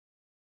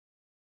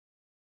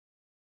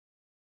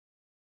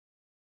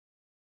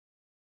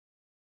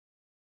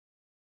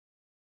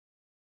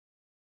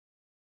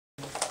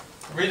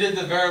We did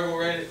the variable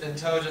rate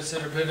intelligent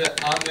center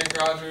pivot. I'm Nick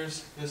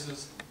Rogers. This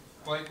is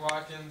Blake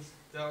Watkins,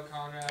 Dale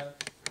Conrad,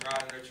 and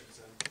Ryan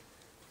Richardson.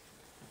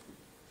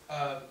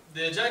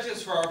 The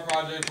objectives for our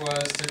project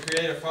was to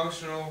create a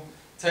functional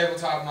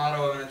tabletop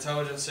model of an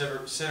intelligent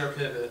center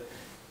pivot.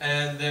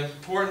 And the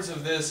importance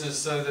of this is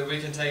so that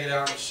we can take it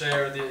out and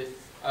share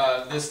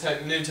this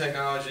new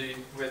technology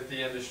with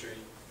the industry.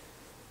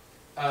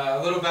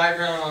 A little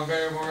background on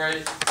variable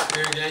rate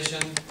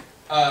irrigation.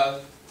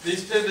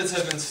 These pivots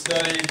have been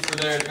studied for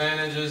their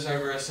advantages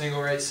over a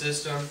single rate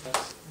system.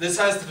 This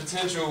has the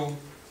potential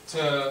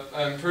to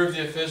improve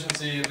the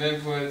efficiency of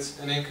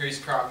inputs and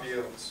increase crop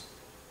yields.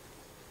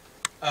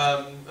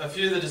 A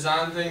few of the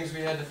design things we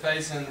had to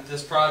face in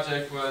this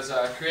project was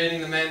creating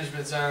the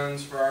management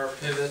zones for our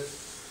pivot,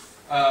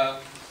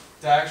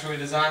 to actually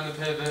design the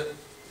pivot,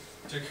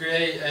 to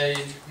create a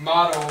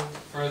model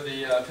for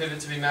the pivot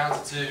to be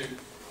mounted to,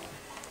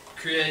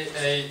 create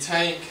a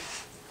tank,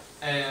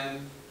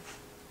 and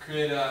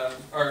create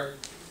or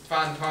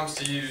find pumps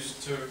to use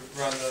to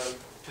run the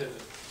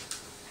pivot.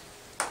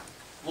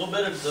 A little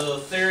bit of the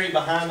theory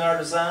behind our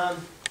design.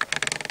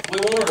 We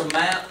wanted a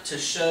map to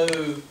show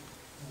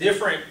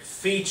different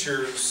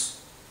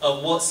features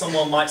of what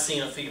someone might see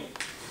in a field.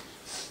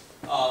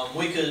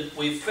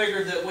 We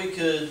figured that we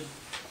could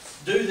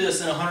do this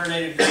in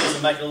 180 degrees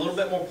and make it a little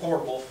bit more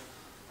portable,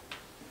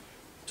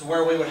 to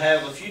where we would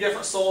have a few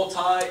different soil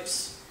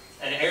types,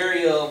 an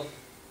area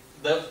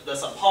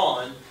that's a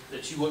pond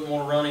that you wouldn't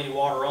want to run any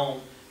water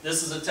on.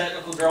 This is a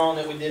technical drawing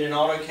that we did in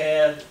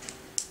AutoCAD.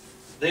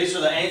 These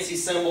are the ANSI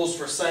symbols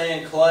for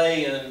sand,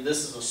 clay, and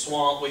this is a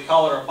swamp. We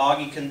call it our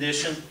boggy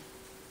condition.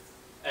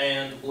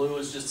 And the blue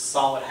is just a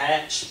solid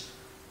hatch.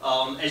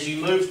 As you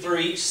move through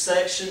each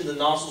section, the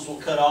nozzles will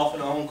cut off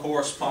and on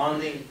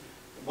corresponding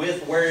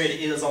with where it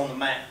is on the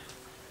map.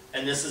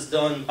 And this is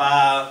done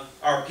by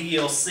our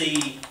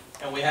PLC,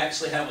 and we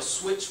actually have a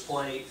switch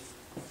plate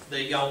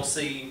that y'all will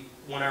see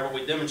whenever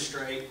we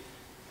demonstrate.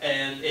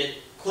 And it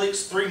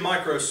clicks 3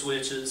 micro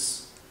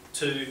switches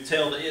to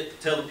tell the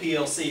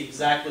PLC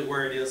exactly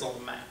where it is on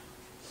the map.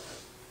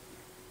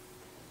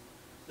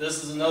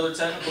 This is another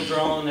technical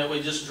drawing that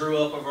we just drew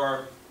up of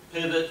our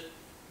pivot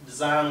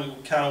design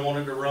we kind of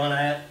wanted to run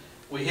at.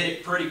 We hit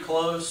it pretty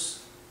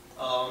close.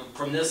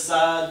 From this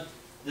side,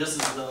 this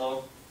is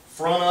the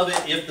front of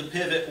it if the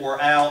pivot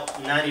were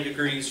out 90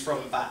 degrees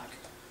from the back.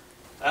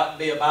 That would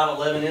be about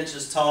 11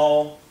 inches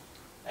tall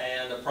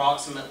and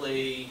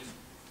approximately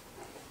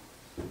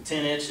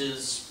 10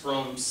 inches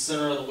from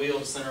center of the wheel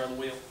to center of the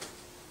wheel.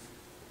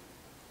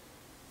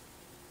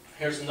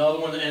 Here's another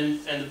one, and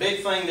the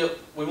big thing that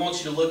we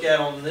want you to look at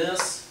on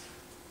this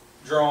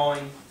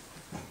drawing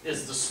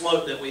is the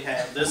slope that we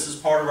have. This is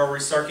part of our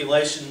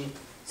recirculation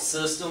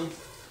system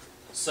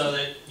so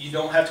that you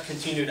don't have to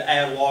continue to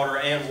add water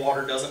and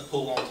water doesn't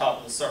pull on top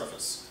of the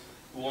surface.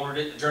 We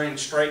wanted it to drain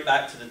straight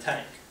back to the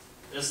tank.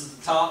 This is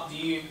the top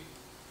view,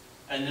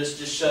 and this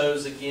just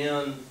shows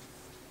again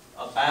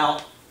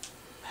about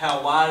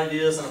how wide it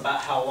is and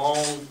about how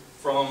long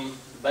from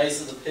the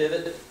base of the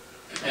pivot.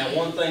 And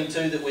one thing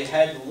too that we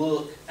had to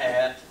look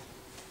at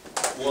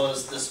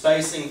was the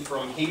spacing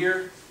from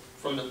here,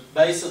 from the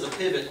base of the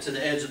pivot to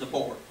the edge of the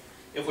board.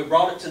 If we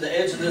brought it to the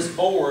edge of this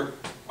board,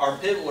 our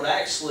pivot would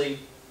actually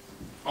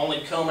only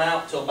come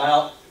out to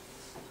about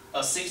a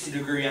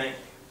 60-degree angle.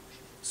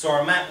 So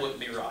our map wouldn't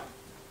be right.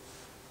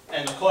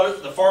 And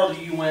the farther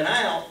you went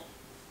out,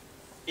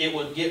 it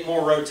would get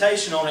more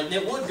rotation on it, and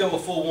it would go a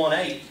full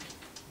 180.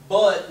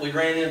 But we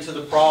ran into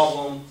the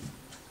problem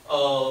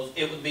of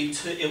it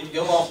would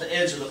go off the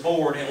edge of the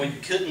board, and we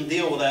couldn't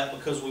deal with that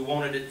because we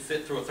wanted it to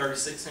fit through a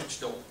 36-inch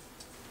door.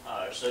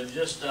 Alright, so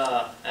just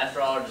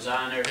after all our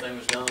design and everything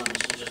was done,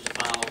 this is just a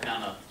final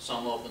kind of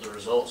sum up of the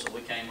results that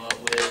we came up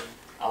with.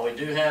 We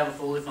do have a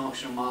fully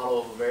functional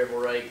model of a variable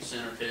rate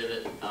center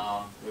pivot.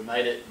 We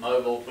made it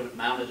mobile,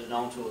 mounted it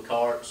onto a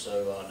cart,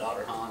 so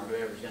Dr. Hahn or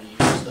whoever's going to use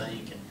this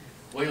thing can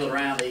wheel it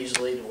around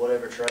easily to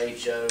whatever trade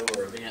show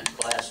or event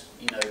class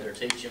they're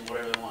teaching,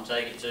 whatever they want to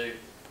take it to.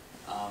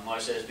 Like I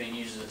said, it's being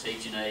used as a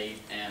teaching aid,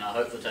 and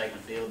hopefully taking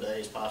field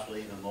days,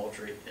 possibly even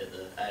multi at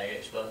the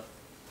Ag Expo.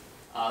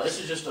 This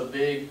is just a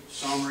big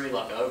summary,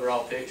 like an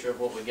overall picture of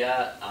what we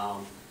got.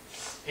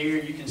 Here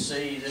you can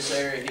see this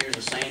area here is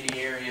a sandy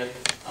area.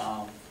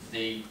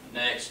 The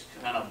next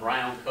kind of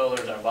brown color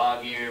is our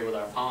bog area with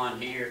our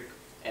pond here.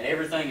 And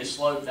everything is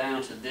sloped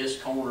down to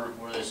this corner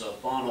where there's a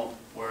funnel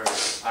where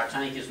our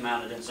tank is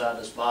mounted inside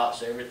this box.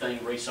 So everything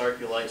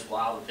recirculates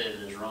while the pivot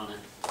is running.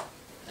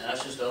 And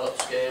that's just an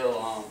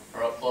upscale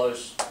or up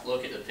close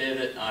look at the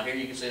pivot. Here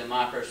you can see the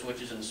micro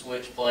switches and the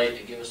switch plate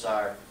that give us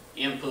our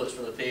inputs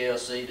for the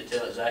PLC to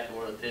tell exactly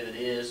where the pivot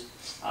is.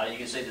 You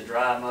can see the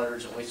drive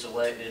motors that we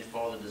selected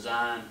for the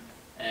design.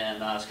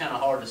 And it's kind of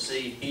hard to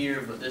see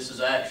here, but this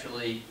is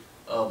actually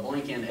a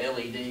blinking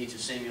LED to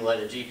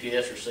simulate a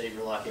GPS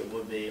receiver like it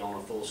would be on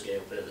a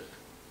full-scale pivot.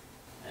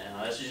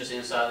 And this is just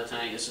inside the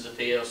tank. This is the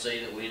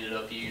PLC that we ended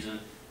up using,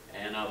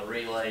 and the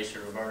relays to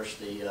reverse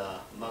the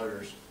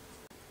motors.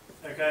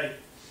 Okay,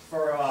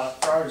 for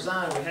our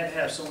design, we had to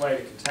have some way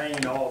to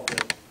contain all of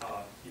the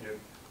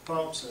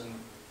pumps and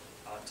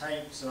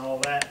tanks and all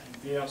that,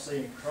 and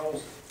PLC and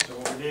controls. So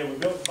what we did, we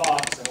built the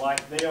box, and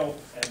like Bill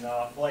and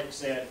Blake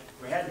said,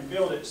 we had to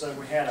build it so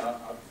we had a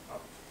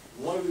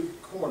low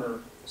corner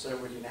so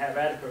we can have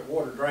adequate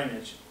water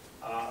drainage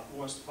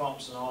once the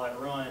pumps and all that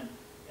run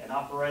and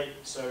operate.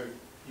 So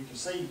you can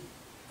see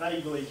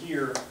vaguely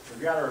here,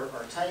 we've got our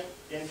tank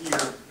in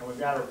here, and we've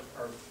got our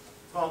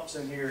pumps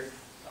in here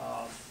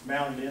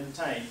mounted in the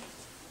tank.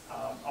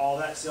 All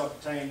that's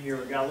self-contained here.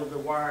 We've got a little bit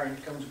of wiring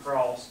that comes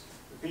across.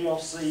 The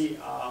PLC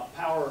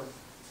power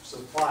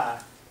supply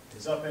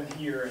is up in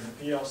here, and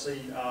the PLC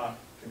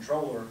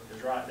controller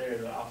is right there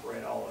to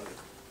operate all of it.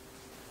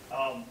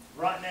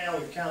 Right now,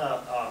 we've kind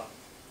of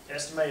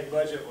estimated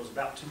budget was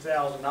about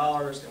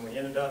 $2,000, and we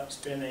ended up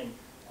spending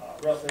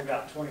roughly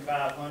about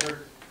 $2,500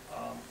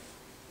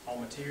 on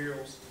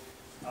materials.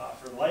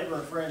 For the labor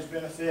and fringe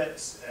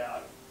benefits,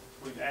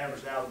 we've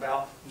averaged out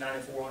about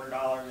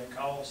 $9,400 in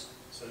cost.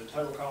 So the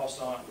total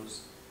cost on it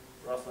was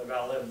roughly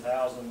about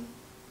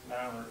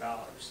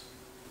 $11,900.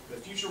 The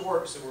future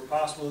works that we're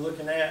possibly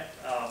looking at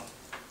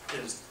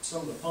is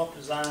some of the pump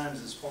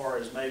designs as far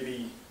as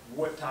maybe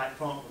what type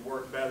pump would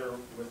work better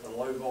with the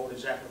low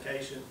voltage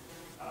application.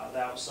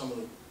 That was some of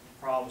the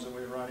problems that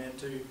we run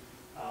into.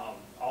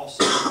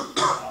 Also,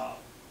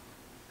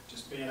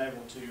 just being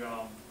able to,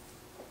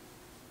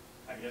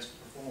 I guess,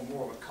 perform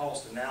more of a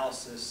cost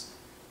analysis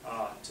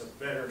to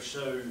better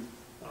show,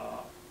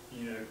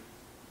 you know,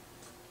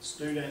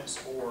 students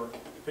or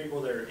people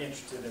that are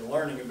interested in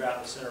learning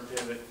about the center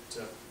pivot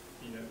to,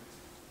 you know,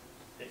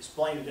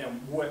 explain to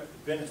them what the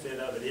benefit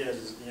of it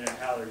is, you know,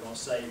 how they're going to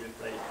save if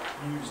they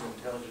use the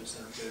intelligent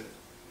center pivot.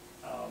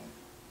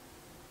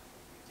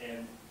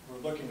 And we're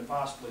looking to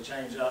possibly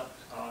change up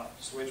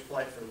switch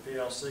plate for the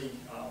PLC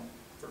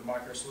for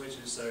micro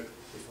switches. So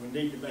if we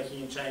need to make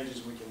any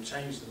changes, we can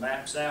change the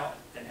maps out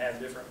and have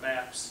different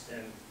maps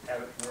and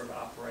have it where to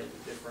operate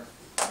the different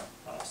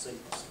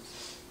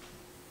sequences.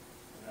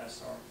 And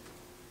that's our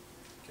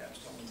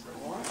Capstone.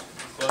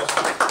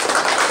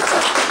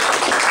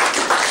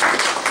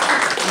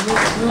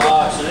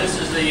 So this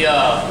is the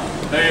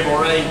variable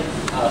rate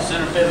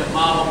center pivot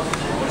model,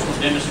 which will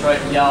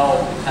demonstrate to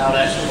y'all how it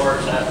actually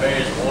works at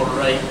various water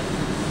rate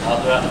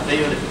throughout the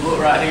field. If you look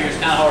right here, it's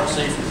kind of hard to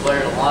see from the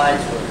glare of the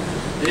lights, but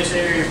this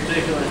area in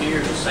particular here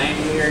is a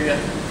sandy area.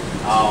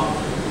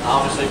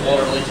 Obviously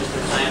water leaches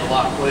through sand a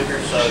lot quicker,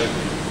 so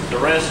the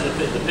rest of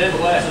the pivot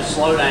will actually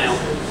slow down,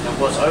 and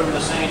what's over the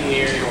sandy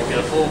area will get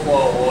a full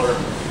flow of water,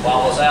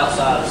 while what's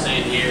outside the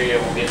sandy area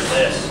will get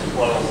less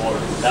flow of water.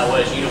 That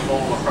way it's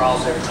uniform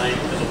across everything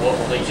because of what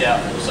will leach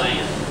out to the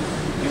sand.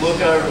 If you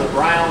look over the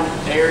brown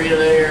area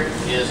there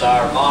is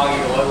our boggy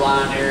or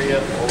low-lying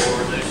area, where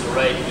we'll reduce the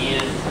rate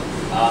again,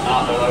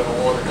 not to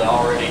overwater the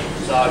already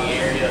soggy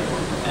area.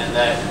 And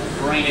that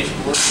greenish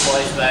blue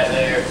place back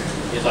there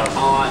is our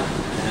pond,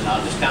 and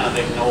just kind of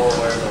ignore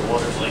where the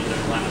water's leaking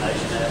through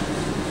elimination at.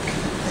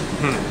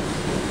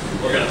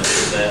 We're going to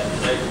fix that.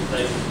 They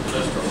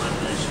just for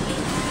elimination.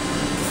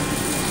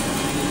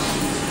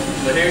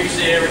 But here you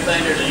see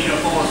everything. There's a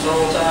uniform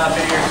soil type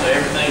here, so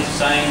everything's the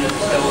same that's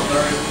going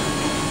through.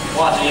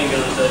 Watch the end go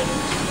to.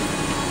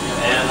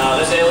 And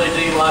this LED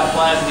light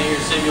flashing here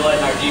is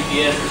simulating our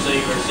GPS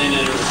receiver,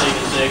 sending and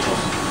receiving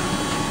signals.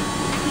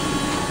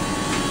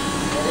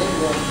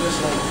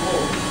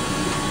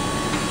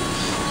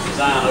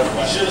 Design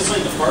overlay. You should have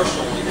seen the first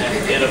one we had.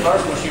 Yeah, the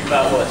first one shoot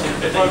about what,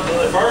 10, 15 foot?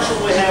 The first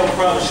one we had will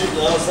probably shoot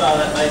the other side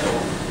of that maple.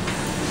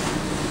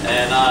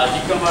 And if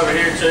you come over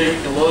here too, you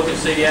can look and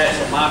see the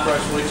actual micro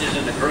switches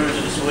and the grooves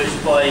of the switch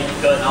plate,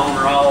 cutting on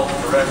or off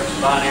to reference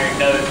the binary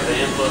code for the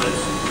inputs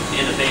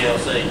in the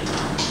PLC.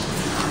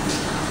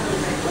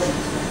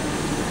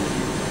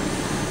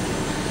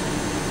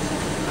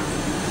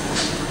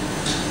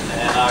 And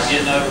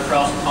getting over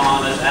across the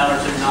pond, those outer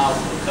two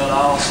nozzles will cut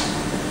off.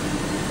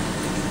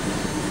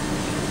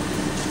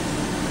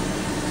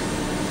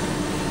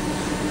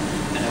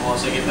 And then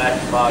once they get back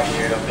to the boggy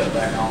area, they'll cut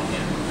back on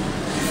again.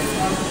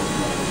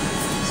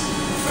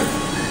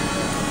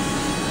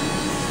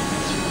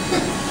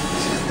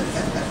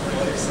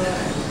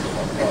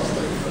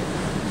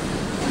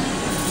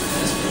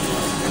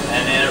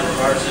 And then it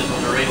reverses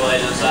when the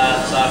relay's inside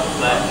and cycles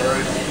back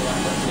through.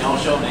 You don't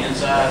show them the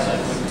inside, so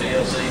with the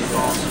PLC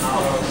pumps and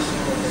all.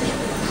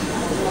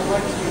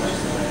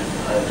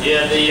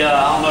 Yeah, I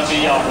don't know if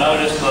y'all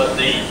noticed, but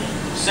the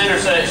center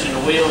section,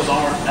 the wheels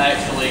aren't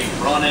actually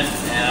running,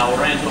 and I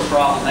ran into a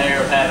problem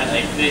there of having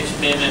a fixed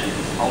pivot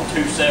on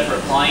two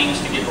separate planes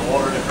to get the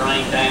water to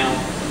drain down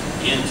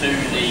into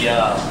the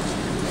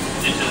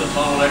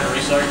funnel there to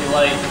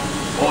recirculate.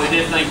 What we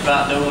did think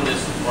about doing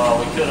is,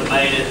 we could have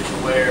made it to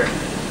where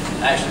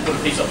actually put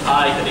a piece of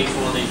pipe in each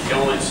one of these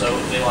joints so it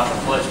would be like a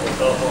flexible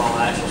couple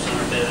on the actual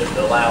center pivot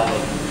to allow the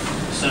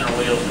center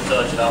wheels to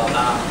touch at all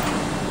times.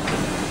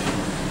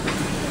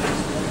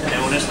 And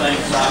when this thing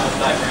cycles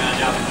back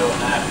around, y'all can go and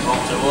have it on.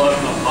 So we'll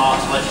open up the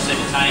box and let you see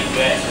the tank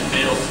we actually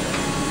built.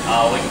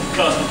 We can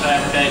custom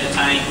fabricate the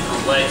tank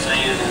from lead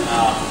sand and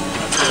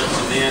acrylic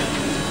cement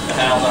to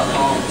house our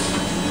pumps.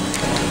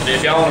 But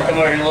if y'all want to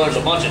come over here and look, there's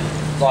a bunch of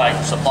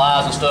like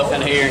supplies and stuff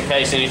in here in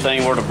case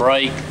anything were to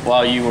break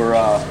while you were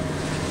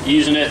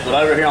using it.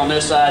 But over here on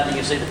this side, you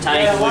can see the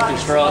tank that we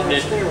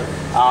constructed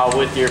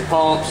with your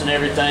pumps and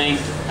everything,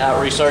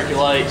 how it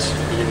recirculates.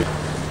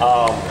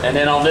 And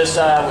then on this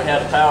side, we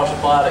have the power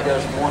supply that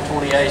goes from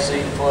 120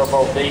 AC to 12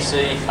 volt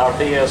DC, our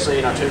PLC,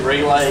 and our 2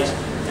 relays.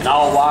 And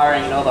all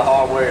wiring and other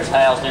hardware is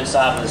housed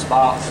inside of this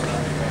box,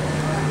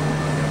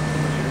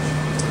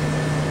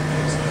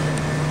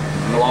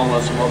 along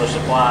with some other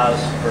supplies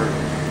for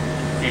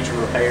future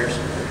repairs.